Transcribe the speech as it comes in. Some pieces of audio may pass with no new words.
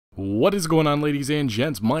What is going on, ladies and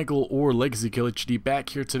gents? Michael or Legacy Kill HD back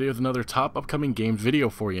here today with another top upcoming games video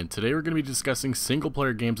for you. And today we're going to be discussing single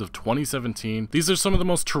player games of 2017. These are some of the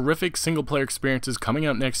most terrific single player experiences coming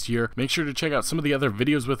out next year. Make sure to check out some of the other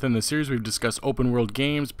videos within the series. We've discussed open world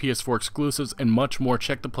games, PS4 exclusives, and much more.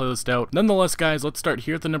 Check the playlist out. Nonetheless, guys, let's start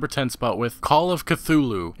here at the number 10 spot with Call of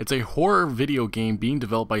Cthulhu. It's a horror video game being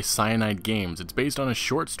developed by Cyanide Games. It's based on a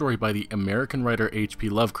short story by the American writer H.P.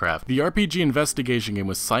 Lovecraft. The RPG investigation game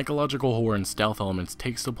with psychological horror and stealth elements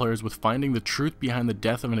takes the players with finding the truth behind the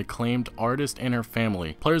death of an acclaimed artist and her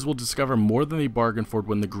family. Players will discover more than they bargained for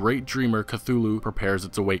when the great dreamer Cthulhu prepares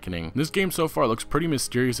its awakening. This game so far looks pretty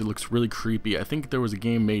mysterious. It looks really creepy. I think there was a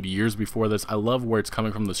game made years before this. I love where it's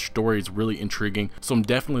coming from. The story is really intriguing, so I'm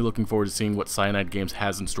definitely looking forward to seeing what Cyanide Games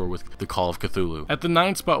has in store with the Call of Cthulhu. At the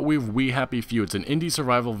 9th spot, we have We Happy Few. It's an indie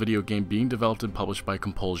survival video game being developed and published by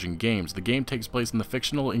Compulsion Games. The game takes place in the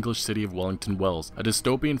fictional English city of Wellington Wells, a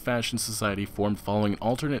dystopian fashion society formed following an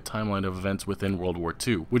alternate timeline of events within World War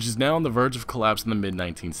II, which is now on the verge of collapse in the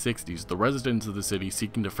mid-1960s. The residents of the city,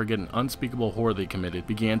 seeking to forget an unspeakable horror they committed,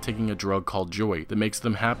 began taking a drug called joy that makes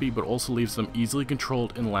them happy but also leaves them easily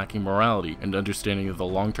controlled and lacking morality and understanding of the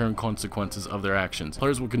long-term consequences of their actions.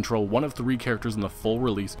 Players will control one of 3 characters in the full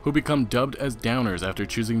release who become dubbed as downers after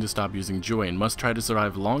choosing to stop using joy and must try to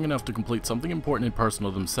survive long enough to complete something important and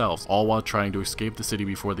personal themselves, all while trying to escape the city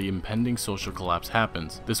before the impending social collapse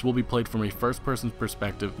happens. This will be played from a first-person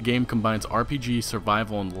perspective. The game combines RPG,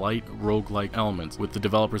 survival, and light roguelike elements, with the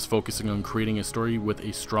developers focusing on creating a story with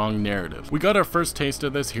a strong narrative. We got our first taste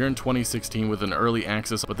of this here in 2016 with an early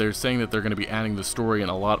access, but they're saying that they're going to be adding the story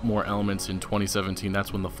and a lot more elements in 2017.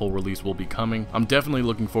 That's when the full release will be coming. I'm definitely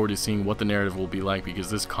looking forward to seeing what the narrative will be like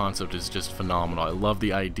because this concept is just phenomenal. I love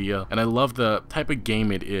the idea, and I love the type of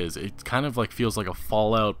game it is. It kind of like feels like a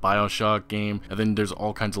Fallout, Bioshock game, and then there's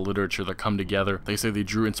all kinds of literature that come together. They say they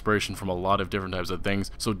drew inspiration from a lot of different types of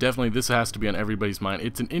things, so definitely this has to be on everybody's mind.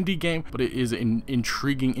 It's an indie game, but it is an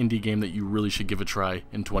intriguing indie game that you really should give a try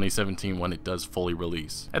in 2017 when it does fully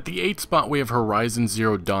release. At the 8th spot, we have Horizon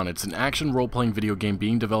Zero Dawn. It's an action role-playing video game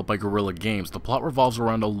being developed by Guerrilla Games. The plot revolves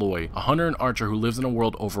around Aloy, a hunter and archer who lives in a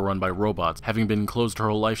world overrun by robots. Having been enclosed her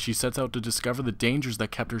whole life, she sets out to discover the dangers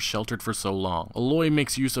that kept her sheltered for so long. Aloy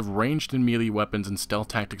makes use of ranged and melee weapons and stealth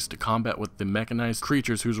tactics to combat with the mechanized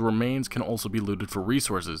creatures whose remains can also be looted for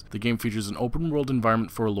resources. The game features an open world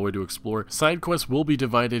environment for Aloy to explore. Side quests will be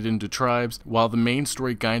divided into tribes, while the main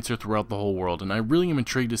story guides her throughout the whole world, and I really am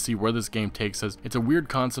intrigued to see where this game takes us. It's a weird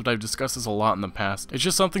concept. I've discussed this a lot in the past. It's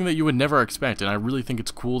just something that you would never expect, and I really think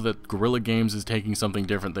it's cool that Guerrilla Games is taking something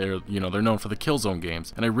different. They're known for the Killzone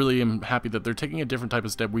games, and I really am happy that they're taking a different type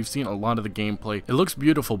of step. We've seen a lot of the gameplay. It looks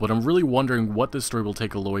beautiful, but I'm really wondering what this story will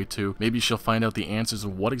take Aloy to. Maybe she'll find out the answers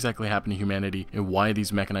of what exactly happened to humanity and why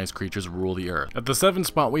these mechanized creatures rule the earth. At the 7th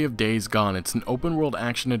spot, we have Days Gone. It's an open world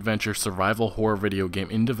action-adventure survival horror video game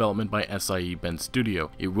in development by SIE Bend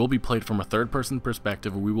Studio. It will be played from a third-person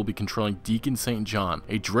perspective, and we will be controlling Deacon St. John,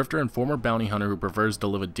 a drifter and former bounty hunter who prefers to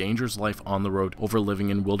live a dangerous life on the road over living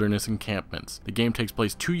in wilderness encampments. The game takes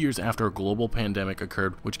place 2 years after a global pandemic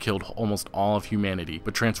occurred which killed almost all of humanity,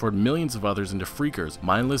 but transformed millions of others into freakers,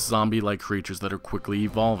 mindless zombie-like creatures that are quickly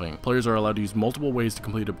evolving. Players are allowed to use multiple ways to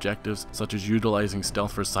complete objectives, such as utilizing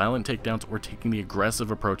stealth for silent takedowns or taking the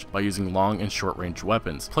aggressive approach by using long and short-range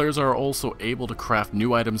weapons. Players are also able to craft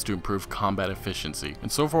new items to improve combat efficiency.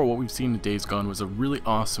 And so far what we've seen in Days Gone was a really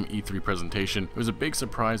awesome E3 presentation. It was a big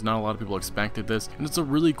surprise. Not a lot of people expected this, and it's a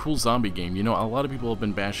really cool zombie game. You know, a lot of people have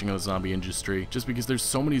been bashing on the zombie industry just because there's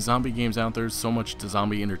so many zombie games out there, so much to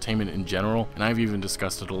zombie entertainment in general, and I've even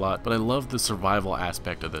discussed it a lot, but I love the survival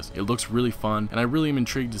aspect of this. It looks really fun, and I really am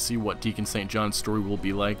intrigued to see what Deacon St. John's story will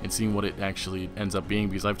be like and seeing what it actually ends up being,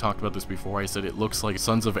 because I've talked about this before. I said it looks like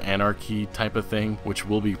Sons of Anarchy type of thing, which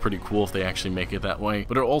will be pretty cool if they actually make it that way,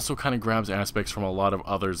 but it also kind of grabs aspects from a lot of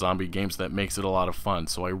other zombie games that makes it a lot of fun.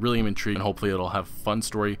 So I really am intrigued, and hopefully it'll have a fun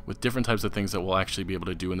story with different types of things that we'll actually be able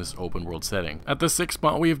to do in this open world setting. At the 6th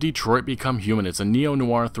spot, we have Detroit Become Human. It's a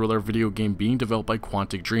neo-noir thriller video game being developed by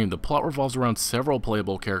Quantic Dream. The plot revolves around several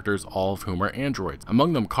playable characters, all of whom are androids.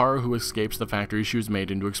 Among them, Kara, who escapes the factory she was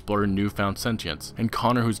made in to explore newfound sentience, and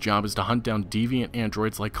Connor, whose job is to hunt down deviant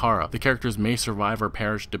androids like Kara. The characters may survive or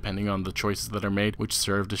perish depending on the choices that are made, which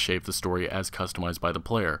serve to shape the story as customized by the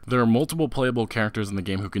player. There are multiple playable characters in the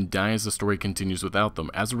game who can die as the story continues without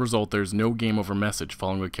them. As a result, there is no game over message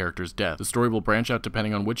following a character's death. The story will branch out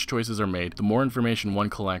depending on which choices are made. The more information one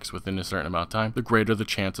collects within a certain amount of time, the greater the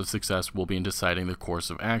chance of success will be in deciding the course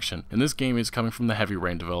of action. And this game is coming from the Heavy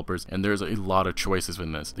Rain developers, and there's a lot of choices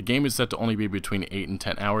in this. The game is set to only be between 8 and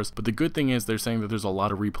 10 hours, but the good thing is they're saying that there's a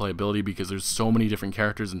lot of replayability because there's so many different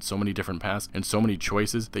characters and so many different paths, and and so many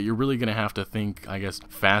choices that you're really going to have to think, I guess,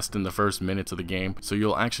 fast in the first minutes of the game, so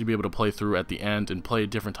you'll actually be able to play through at the end and play a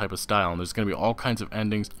different type of style, and there's going to be all kinds of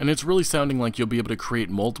endings, and it's really sounding like you'll be able to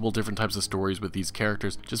create multiple different types of stories with these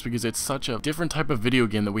characters, just because it's such a different type of video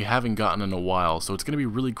game that we haven't gotten in a while. So it's going to be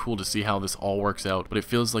really cool to see how this all works out, but it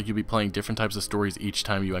feels like you'll be playing different types of stories each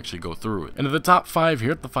time you actually go through it. And at the top 5,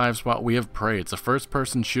 here at the 5 spot, we have Prey. It's a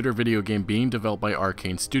first-person shooter video game being developed by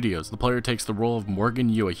Arcane Studios. The player takes the role of Morgan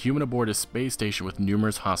Yu, a human aboard a space station with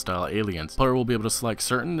numerous hostile aliens. The player will be able to select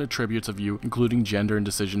certain attributes of you, including gender, and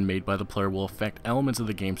decision made by the player will affect elements of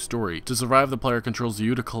the game's story. To survive, the player controls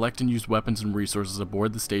you to collect and use weapons and resources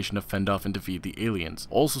aboard the station to fend off and defeat the aliens.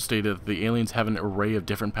 Also stated that the aliens have an array of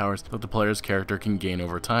different powers that the player's character can gain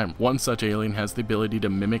over time. One such alien has the ability to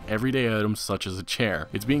mimic everyday items such as a chair.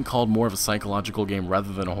 It's being called more of a psychological game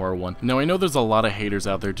rather than a horror one. Now I know there's a lot of haters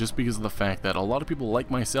out there just because of the fact that a lot of people, like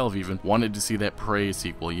myself even, wanted to see that Prey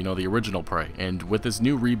sequel, you know, the original Prey. And with this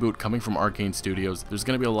new reboot coming from Arcane Studios, there's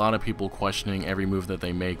going to be a lot of people questioning every move that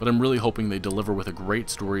they make, but I'm really hoping they deliver with a great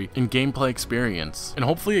story and gameplay experience, and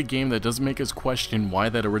hopefully a game that doesn't make us question why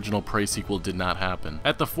that original Prey sequel did not happen.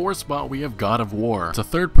 At the 4th spot, we have God of War. It's a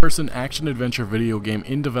third-person action-adventure video game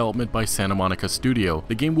in development by Santa Monica Studio.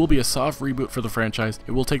 The game will be a soft reboot for the franchise.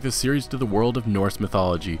 It will take the series to the world of Norse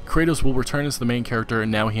mythology. Kratos will return as the main character,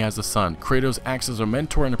 and now he has a son. Kratos acts as a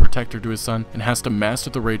mentor and a protector to his son, and has to master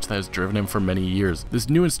the rage that has driven him for many years. This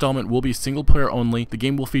new installment will be single-player only. The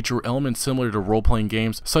game will feature elements similar to role-playing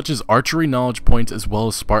games, such as archery knowledge points as well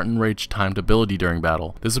as Spartan Rage timed ability during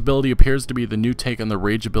battle. This ability appears to be the new take on the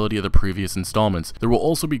rage ability of the previous installments. There will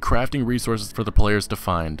also be crafting resources for the players to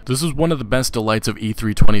find. This is one of the best delights of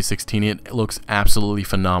E3 2016. It looks absolutely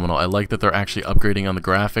phenomenal. I like that they're actually upgrading on the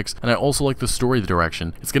graphics, and I also like the story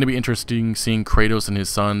direction. It's going to be interesting seeing Kratos and his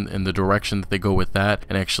son and the direction that they go with that,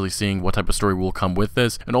 and actually seeing what type of story will come with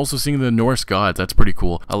this, and also seeing the Norse gods. That's pretty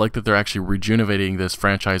cool. I like that they're actually rejuvenating this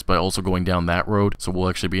franchise by also going down that road, so we'll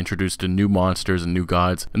actually be introduced to new monsters and new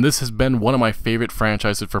gods, and this has been one of my favorite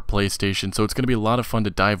franchises for PlayStation, so it's going to be a lot of fun to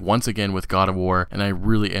dive once again with God of War, and I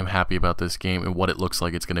really am happy about this game and what it looks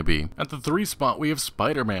like it's going to be. At the 3 spot, we have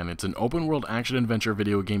Spider-Man. It's an open-world action-adventure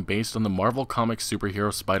video game based on the Marvel Comics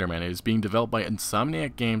superhero Spider-Man. It is being developed by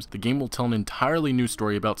Insomniac Games. The game will tell an entirely new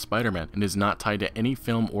story about Spider-Man and is not tied to any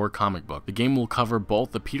film or comic book. The game will cover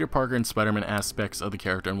both the Peter Parker and Spider-Man aspects of the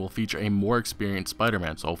character and will feature a more experienced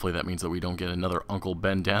Spider-Man, so hopefully that means that we don't get another Uncle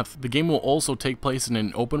Ben death. The game will also take place in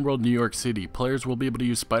an open-world New York City. Players will be able to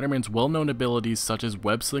use Spider-Man's well-known abilities such as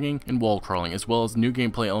web-slinging and wall crawling, as well as new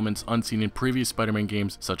gameplay elements unseen in previous Spider-Man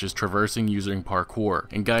games such as traversing using parkour.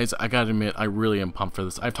 And guys, I gotta admit, I really am pumped for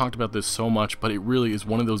this. I've talked about this so much, but it really is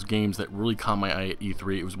one of those games that really caught my eye at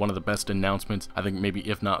E3. It was one of the best announcements. I think maybe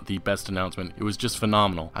if not the best announcement. It was just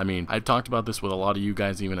phenomenal. I mean, I've talked about this with a lot of you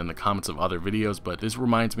guys even in the comments of other videos, but this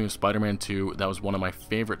reminds me of Spider-Man 2. That was one of my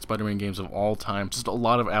favorite Spider-Man games of all time. Just a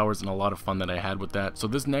lot of hours and a lot of fun that I had with that. So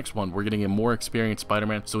this next one, we're getting a more experienced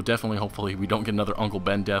Spider-Man, so definitely hopefully we don't get another Uncle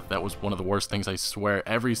Ben death. That was one of the worst things. I swear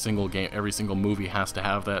every single game, every single movie has to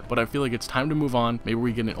have that, but I feel like it's time to move on. Maybe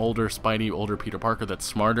we get an older Spidey, older Peter Parker that's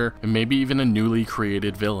smarter, and maybe even a newly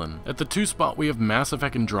created villain. At the 2 spot, we have Mass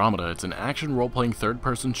Effect Andromeda. It's an action role-playing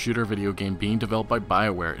third-person shooter video game being developed by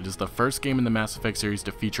BioWare. It is the first game in the Mass Effect series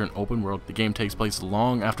to feature an open world. The game takes place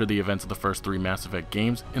long after the events of the first 3 Mass Effect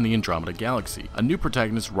games in the Andromeda galaxy. A new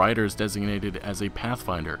protagonist, Ryder, is designated as a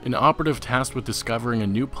Pathfinder, an operative tasked with discovering a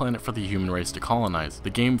new planet for the human race to colonize. The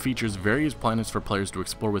game features various planets for players to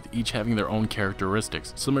explore, with each having their own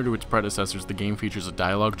characteristics. Similar to its predecessors, the game features a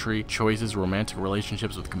dialogue tree, choices, romantic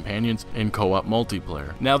relationships with companions, and co-op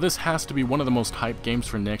multiplayer. Now this has to be one of the most hyped games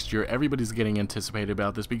for next year. Everybody's getting anticipated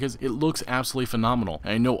about this because it looks absolutely phenomenal.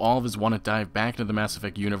 And I know all of us want to dive back into the Mass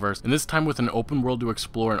Effect universe, and this time with an open world to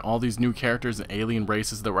explore and all these new characters and alien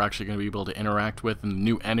races that we're actually going to be able to interact with and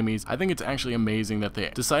new enemies. I think it's actually amazing that they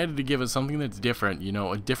decided to give us something that's different, you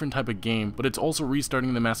know, a different type of game, but it's also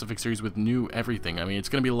restarting the Mass Effect series with new everything. I mean, it's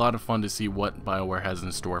going to be a lot of fun to see what BioWare has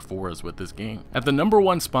in store for us with this game. At the number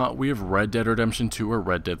 1 spot, we have Red Dead Redemption 2 or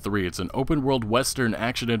Red Dead 3. It's an open world western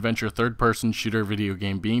action-adventure third-person shooter video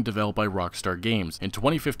game being developed by Rockstar Games. In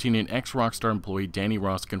 2015, an ex-Rockstar employee, Danny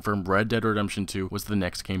Ross, confirmed Red Dead Redemption 2 was the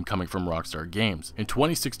next game coming from Rockstar Games. In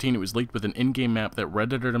 2016, it was leaked with an in-game map that Red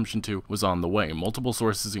Dead Redemption 2 was on the way. Multiple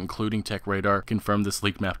sources, including Tech Radar, confirmed this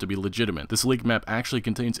leaked map to be legitimate. This leaked map actually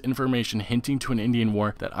contains information hinting to an Indian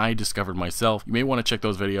war that I discovered myself. You may want to check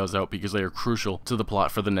those videos out because they are crucial to the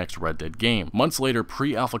plot for the next Red Dead game. Months later,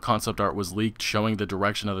 pre-alpha concept art was leaked showing the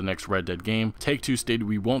direction of the next Red Dead game. Take-Two stated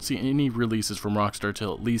we won't see any releases from Rockstar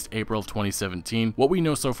till at least April of 2017. What we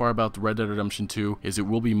know so far about the Red Dead Redemption 2 is it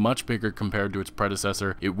will be much bigger compared to its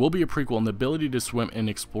predecessor. It It will be a prequel, and the ability to swim and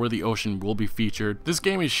explore the ocean will be featured. This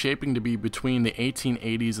game is shaping to be between the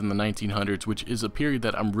 1880s and the 1900s, which is a period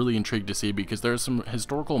that I'm really intrigued to see because there are some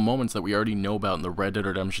historical moments that we already know about in the Red Dead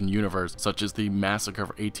Redemption universe, such as the massacre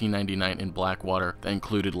of 1899 in Blackwater that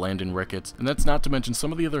included Landon Ricketts. And that's not to mention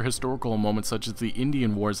some of the other historical moments such as the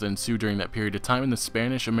Indian Wars that ensued during that period of time and the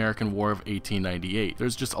Spanish-American War of 1898.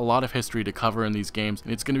 There's just a lot of history to cover in these games,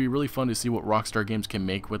 and it's going to be really fun to see what Rockstar Games can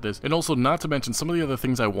make with this. And also not to mention some of the other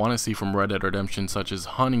things I want to see from Red Dead Redemption, such as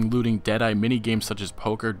hunting, looting, Deadeye, mini games such as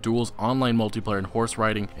poker, duels, online multiplayer, and horse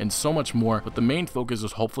riding, and so much more. But the main focus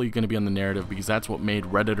is hopefully going to be on the narrative because that's what made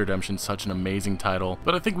Red Dead Redemption such an amazing title.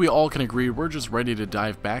 But I think we all can agree we're just ready to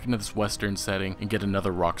dive back into this Western setting and get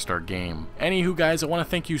another Rockstar game. Anywho guys, I want to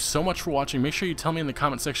thank you so much for watching. Make sure you tell me in the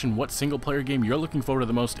comment section what single player game you're looking forward to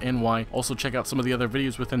the most and why. Also check out some of the other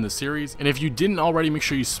videos within the series. And if you didn't already, make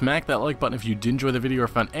sure you smack that like button if you did enjoy the video or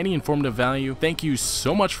found any informative value. Thank you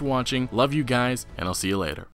so much for watching. Love you guys, and I'll see you later.